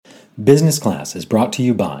Business Class is brought to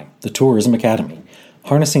you by the Tourism Academy,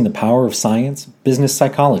 harnessing the power of science, business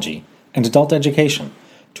psychology, and adult education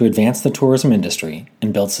to advance the tourism industry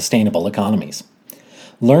and build sustainable economies.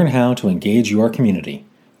 Learn how to engage your community,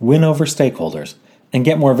 win over stakeholders, and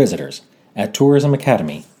get more visitors at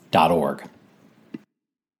tourismacademy.org.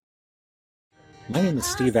 My name is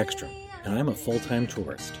Steve Ekstrom, and I'm a full-time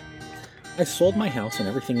tourist. I sold my house and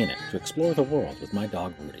everything in it to explore the world with my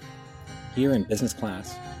dog Rudy. Here in Business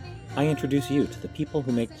Class, I introduce you to the people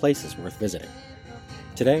who make places worth visiting.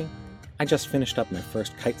 Today, I just finished up my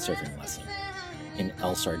first kitesurfing lesson in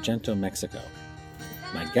El Sargento, Mexico.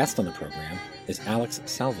 My guest on the program is Alex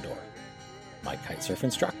Salvador, my kitesurf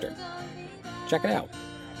instructor. Check it out.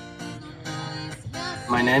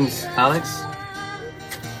 My name's Alex,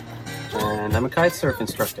 and I'm a kitesurf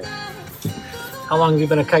instructor. How long have you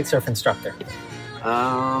been a kitesurf instructor?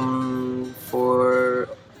 For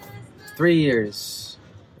 3 years.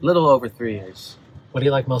 A little over 3 years. What do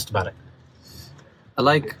you like most about it? I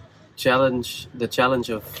like the challenge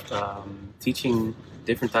of teaching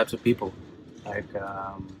different types of people. Like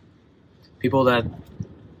people that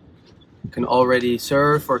can already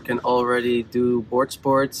surf or can already do board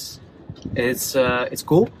sports. It's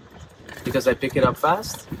cool because I pick it up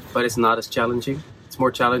fast, but it's not as challenging. It's more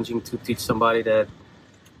challenging to teach somebody that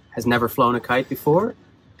has never flown a kite before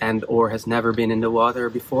and or has never been in the water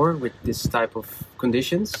before with this type of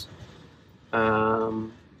conditions.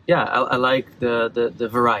 I like the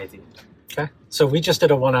variety. Okay. So we just did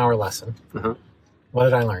a 1 hour lesson. Uh-huh. What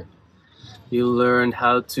did I learn? You learned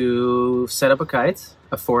how to set up a kite,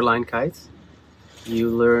 a 4-line kite. You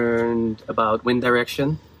learned about wind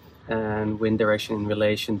direction and wind direction in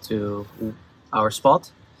relation to our spot.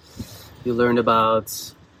 You learned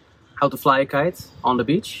about how to fly a kite on the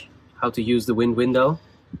beach, how to use the wind window,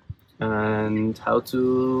 and how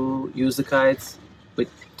to use the kite with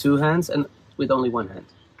 2 hands and with only 1 hand.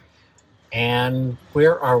 And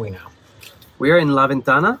where are we now? We are in La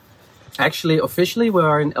Ventana. Actually, officially, we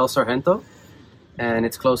are in El Sargento, and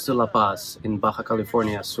it's close to La Paz in Baja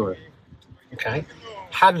California Sur. Okay.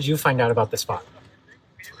 How did you find out about this spot?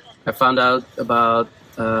 I found out about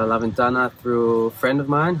La Ventana through a friend of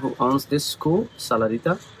mine who owns this school,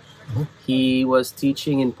 Saladita. Mm-hmm. He was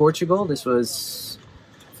teaching in Portugal. This was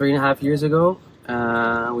 3.5 years ago,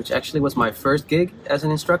 which actually was my first gig as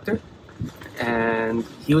an instructor. And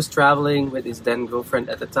he was traveling with his then girlfriend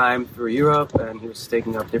at the time through Europe, and he was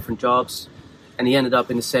taking up different jobs. And he ended up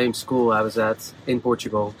in the same school I was at in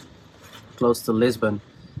Portugal, close to Lisbon.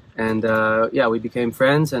 And we became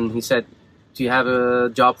friends. And he said, "Do you have a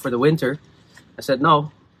job for the winter?" I said,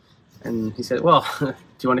 "No." And he said, "Well, do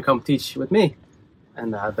you want to come teach with me?"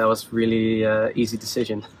 And that was really easy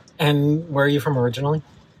decision. And where are you from originally?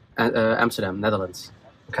 Amsterdam, Netherlands.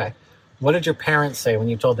 Okay. What did your parents say when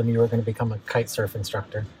you told them you were going to become a kitesurf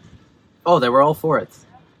instructor? Oh, they were all for it.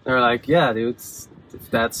 They were like, "Yeah, dude, if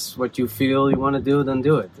that's what you feel you want to do, then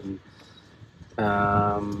do it. And,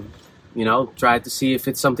 try to see if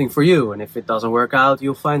it's something for you. And if it doesn't work out,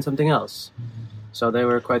 you'll find something else." So they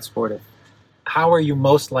were quite supportive. How are you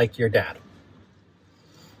most like your dad?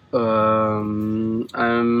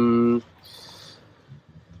 I'm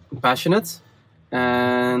passionate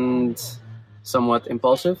and somewhat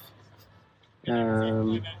impulsive.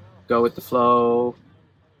 Go with the flow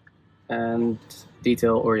and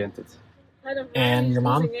detail oriented. And your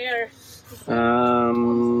mom?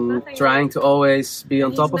 Trying to always be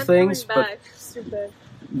on top of things, but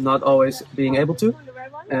not always being able to.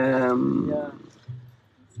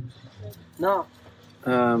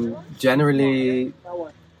 Generally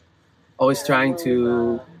always trying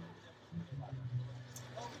to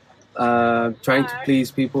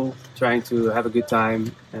please people, trying to have a good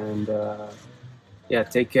time, and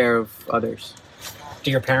take care of others.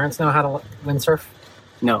 Do your parents know how to windsurf?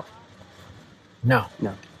 No.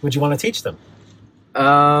 Would you want to teach them?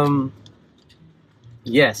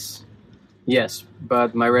 Yes,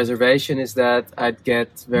 but my reservation is that I'd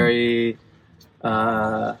get very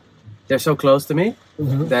they're so close to me.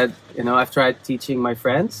 Mm-hmm. That I've tried teaching my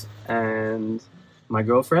friends and my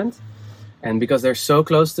girlfriend, and because they're so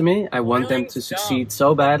close to me, I want them to succeed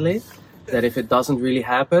so badly that if it doesn't really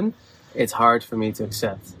happen, it's hard for me to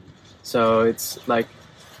accept. So it's like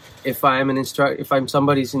if I'm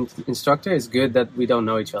somebody's instructor, it's good that we don't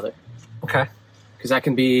know each other. Okay. Because I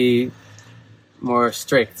can be more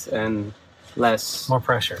strict and less... More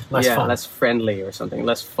pressure, less fun. Less friendly or something.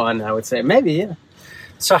 Less fun, I would say. Maybe, yeah.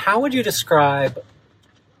 So how would you describe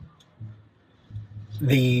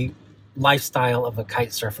the lifestyle of a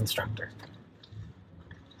kitesurf instructor?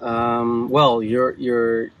 Well,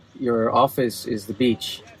 your office is the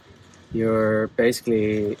beach. You're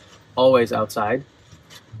basically always outside,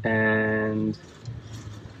 and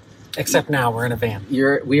Except now we're in a van.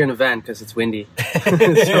 we're in a van because it's windy. So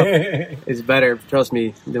it's better. Trust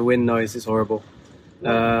me, the wind noise is horrible.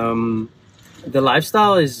 The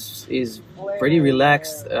lifestyle is pretty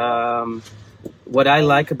relaxed. What I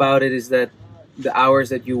like about it is that the hours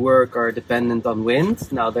that you work are dependent on wind.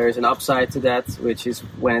 Now there's an upside to that, which is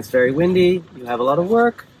when it's very windy, you have a lot of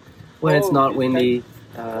work. When it's not windy,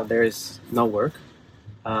 there's no work.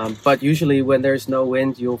 But usually when there's no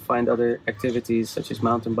wind, you'll find other activities such as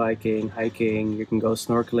mountain biking, hiking, you can go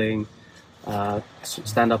snorkeling,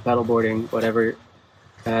 stand-up paddleboarding, whatever.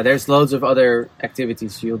 There's loads of other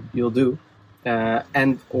activities you'll do.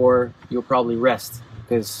 And or you'll probably rest,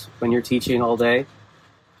 because when you're teaching all day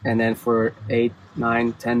and then for 8,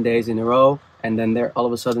 9, 10 days in a row, and then all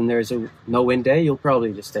of a sudden there's a no wind day, you'll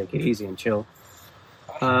probably just take it easy and chill.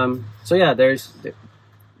 So yeah,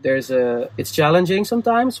 it's challenging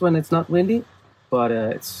sometimes when it's not windy, but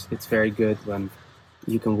it's very good when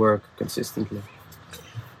you can work consistently.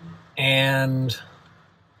 And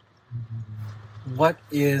what's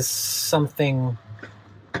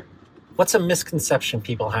a misconception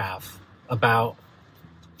people have about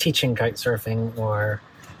teaching kite surfing or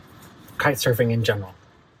kite surfing in general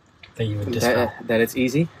that you would dispel? That it's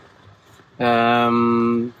easy.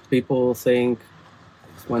 People think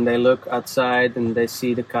when they look outside and they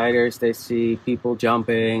see the kiters, they see people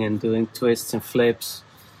jumping and doing twists and flips,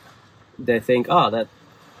 they think, oh,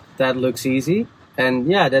 that looks easy. And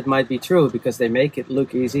yeah, that might be true because they make it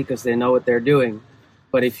look easy because they know what they're doing.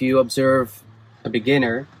 But if you observe a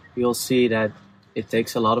beginner, you'll see that it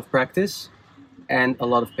takes a lot of practice and a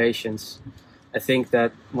lot of patience. I think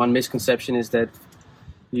that one misconception is that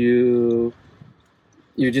you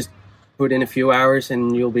just put in a few hours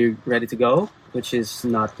and you'll be ready to go, which is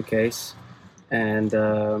not the case. And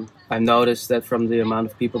I've noticed that from the amount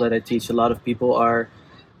of people that I teach, a lot of people are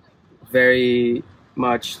very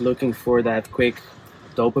much looking for that quick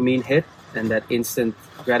dopamine hit and that instant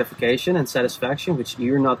gratification and satisfaction, which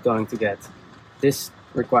you're not going to get. This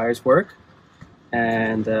requires work,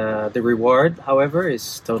 and the reward, however,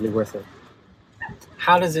 is totally worth it.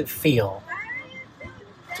 How does it feel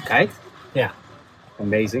To kite? Yeah.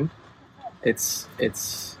 Amazing. It's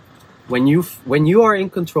when you are in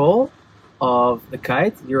control of the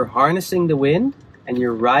kite, you're harnessing the wind and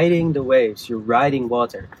you're riding the waves, you're riding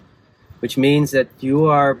water, which means that you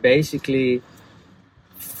are basically,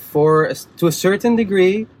 to a certain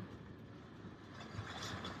degree,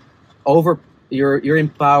 you're in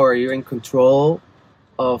power, you're in control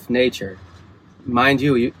of nature. Mind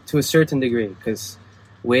you, to a certain degree, because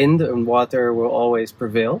wind and water will always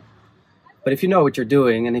prevail. But if you know what you're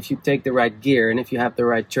doing, and if you take the right gear, and if you have the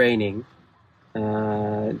right training,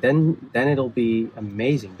 then it'll be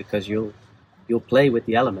amazing, because you'll play with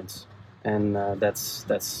the elements, and that's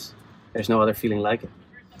there's no other feeling like it.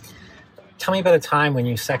 Tell me about a time when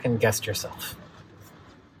you second guessed yourself.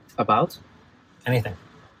 About Anything.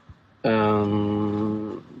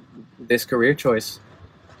 This career choice.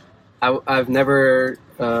 I've never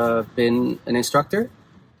been an instructor.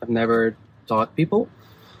 I've never taught people.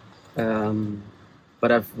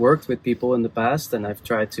 But I've worked with people in the past, and I've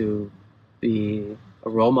tried to be a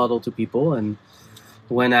role model to people. And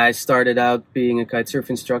when I started out being a kitesurf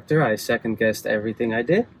instructor, I second guessed everything I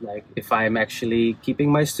did. Like, if I'm actually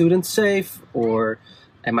keeping my students safe, or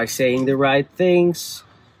am I saying the right things?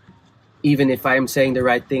 Even if I'm saying the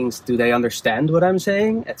right things, do they understand what I'm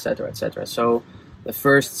saying? Etc., etc. So the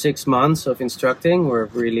first 6 months of instructing were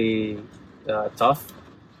really tough,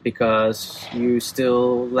 because you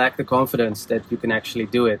still lack the confidence that you can actually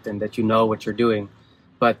do it and that you know what you're doing.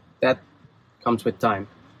 But that comes with time.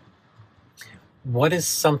 What is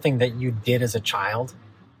something that you did as a child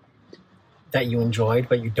that you enjoyed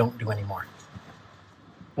but you don't do anymore?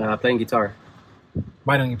 Playing guitar.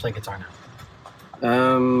 Why don't you play guitar now?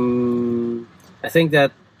 I think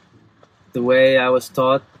that the way I was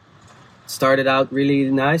taught started out really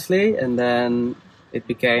nicely, and then it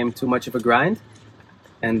became too much of a grind.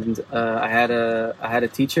 And I had a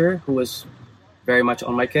teacher who was very much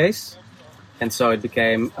on my case, and so it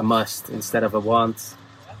became a must instead of a want.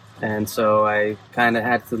 And so I kind of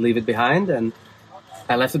had to leave it behind, and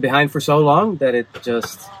I left it behind for so long that it's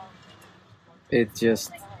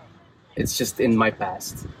just in my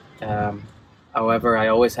past. However, I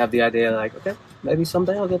always have the idea, like, okay, maybe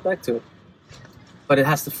someday I'll get back to it, but it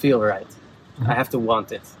has to feel right. Mm-hmm. I have to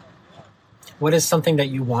want it. What is something that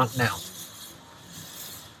you want now?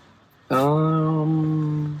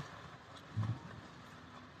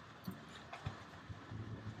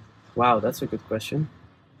 Wow, that's a good question.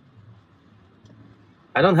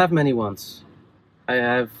 I don't have many wants. I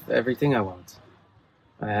have everything I want.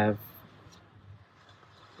 I have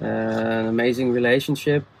an amazing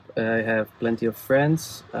relationship. I have plenty of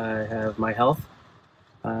friends. I have my health.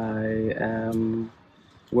 I am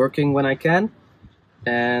working when I can,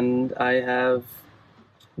 and I have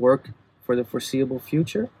work for the foreseeable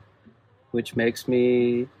future, which enables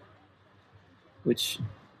me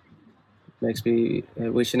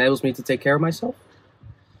to take care of myself.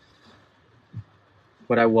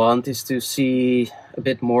 What I want is to see a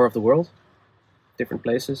bit more of the world, different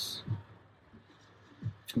places,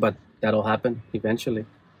 but that'll happen eventually.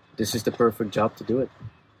 This is the perfect job to do it.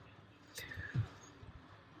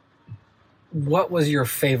 What was your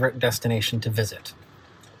favorite destination to visit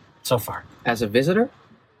so far? As a visitor?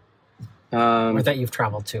 Or that you've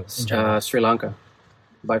traveled to? Sri Lanka.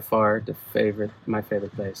 By far my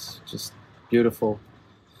favorite place. Just beautiful,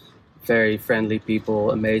 very friendly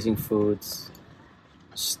people, amazing foods,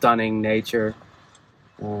 stunning nature.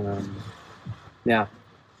 Yeah,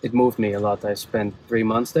 it moved me a lot. I spent 3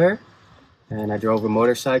 months there, and I drove a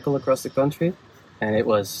motorcycle across the country, and it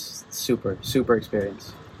was super, super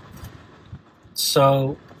experience.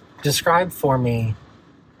 So, describe for me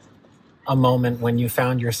a moment when you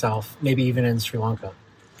found yourself, maybe even in Sri Lanka,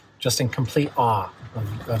 just in complete awe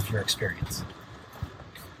of your experience.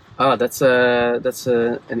 Oh, that's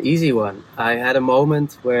an easy one. I had a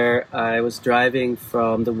moment where I was driving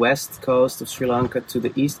from the west coast of Sri Lanka to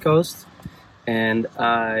the east coast, and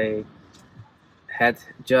I had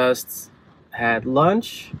just had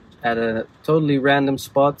lunch at a totally random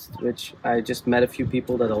spot, which I just met a few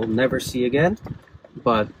people that I'll never see again,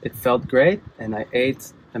 but it felt great, and I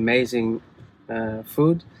ate amazing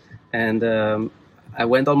food, and I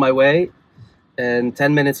went on my way, and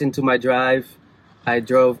 10 minutes into my drive, I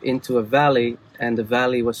drove into a valley, and the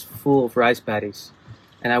valley was full of rice paddies.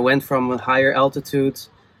 And I went from a higher altitude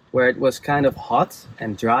where it was kind of hot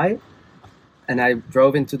and dry, and I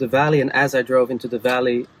drove into the valley, and as I drove into the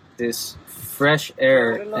valley, this fresh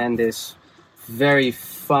air and this very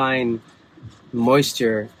fine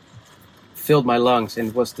moisture filled my lungs, and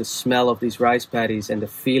it was the smell of these rice paddies and the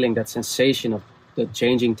feeling, that sensation of the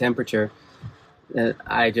changing temperature.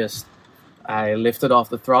 I lifted off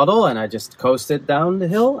the throttle and I just coasted down the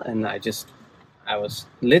hill, and I think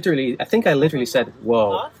I literally said,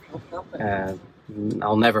 whoa.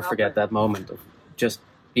 I'll never forget that moment of just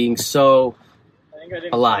being so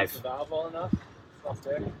alive.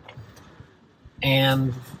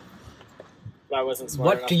 And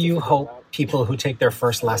what do you hope people who take their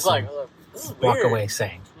first lesson walk away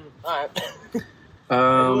saying?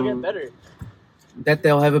 That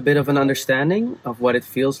they'll have a bit of an understanding of what it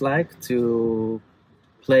feels like to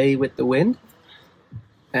play with the wind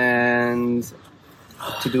and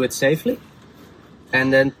to do it safely.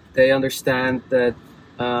 And then they understand that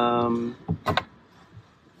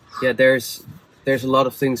there's a lot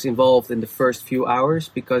of things involved in the first few hours,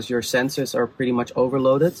 because your senses are pretty much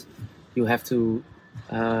overloaded. You have to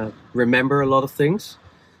remember a lot of things.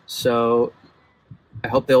 So I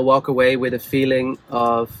hope they'll walk away with a feeling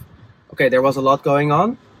of, okay, there was a lot going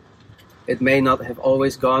on. It may not have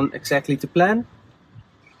always gone exactly to plan,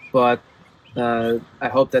 but I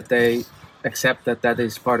hope that they accept that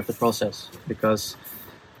is part of the process, because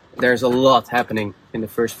there's a lot happening in the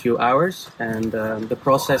first few hours, and the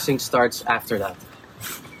processing starts after that.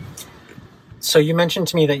 So you mentioned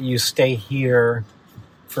to me that you stay here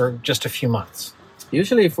for just a few months.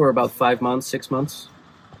 Usually for about 5 months, 6 months.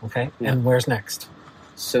 Okay, Yeah. And where's next?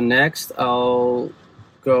 So next I'll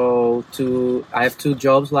go to, I have 2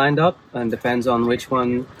 jobs lined up, and depends on which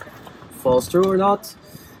one falls through or not.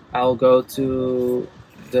 I'll go to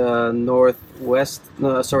the northeast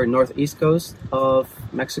coast of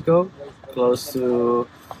Mexico, close to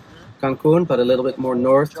Cancun, but a little bit more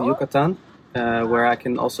north to Yucatan, where I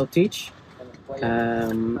can also teach.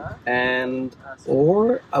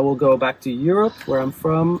 Or I will go back to Europe, where I'm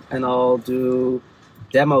from, and I'll do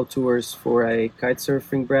demo tours for a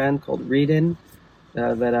kitesurfing brand called Readin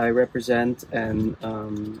that I represent, and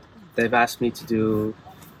they've asked me to do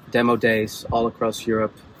demo days all across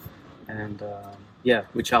Europe, and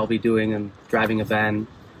which I'll be doing, and driving a van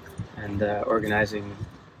and organizing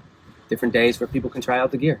different days where people can try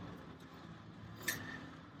out the gear.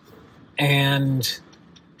 And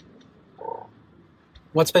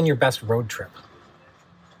what's been your best road trip?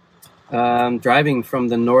 Driving from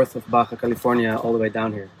the north of Baja California all the way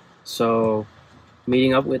down here. So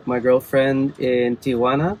meeting up with my girlfriend in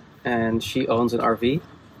Tijuana, and she owns an RV,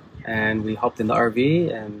 and we hopped in the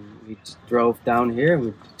RV and we drove down here.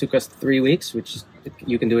 It took us 3 weeks, which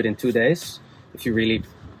you can do it in 2 days if you really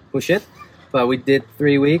push it. But we did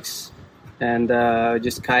 3 weeks, and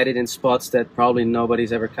just kited in spots that probably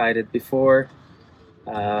nobody's ever kited before.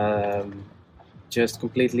 Just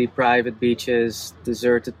completely private beaches,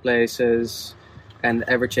 deserted places, and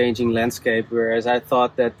ever-changing landscape. Whereas I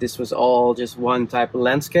thought that this was all just one type of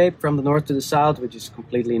landscape from the north to the south, which is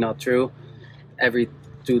completely not true. Every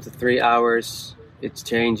 2 to 3 hours, it's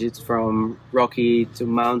changed. It's from rocky to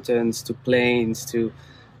mountains to plains to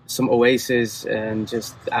some oases, and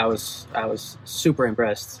just I was super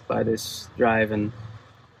impressed by this drive. And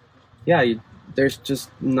yeah, there's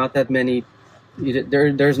just not that many.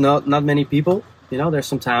 There's not many people. There's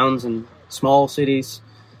some towns and small cities,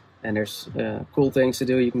 and there's cool things to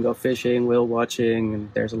do. You can go fishing, whale watching,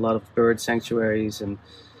 and there's a lot of bird sanctuaries. And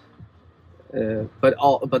but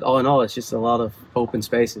all in all, it's just a lot of open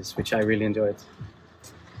spaces, which I really enjoyed.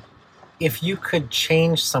 If you could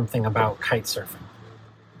change something about kite surfing,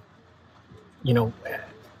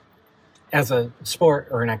 as a sport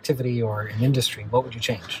or an activity or an industry, what would you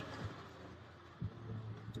change?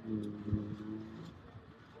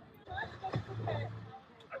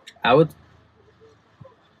 I would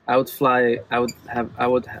fly. I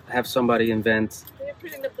would have somebody invent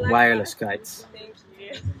wireless kites.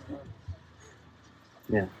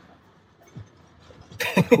 Yeah.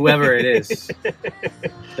 Whoever it is,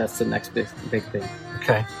 that's the next big thing.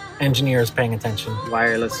 Okay. Engineers paying attention.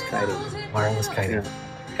 Wireless kiting. Wireless kiting.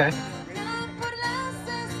 Yeah. Okay.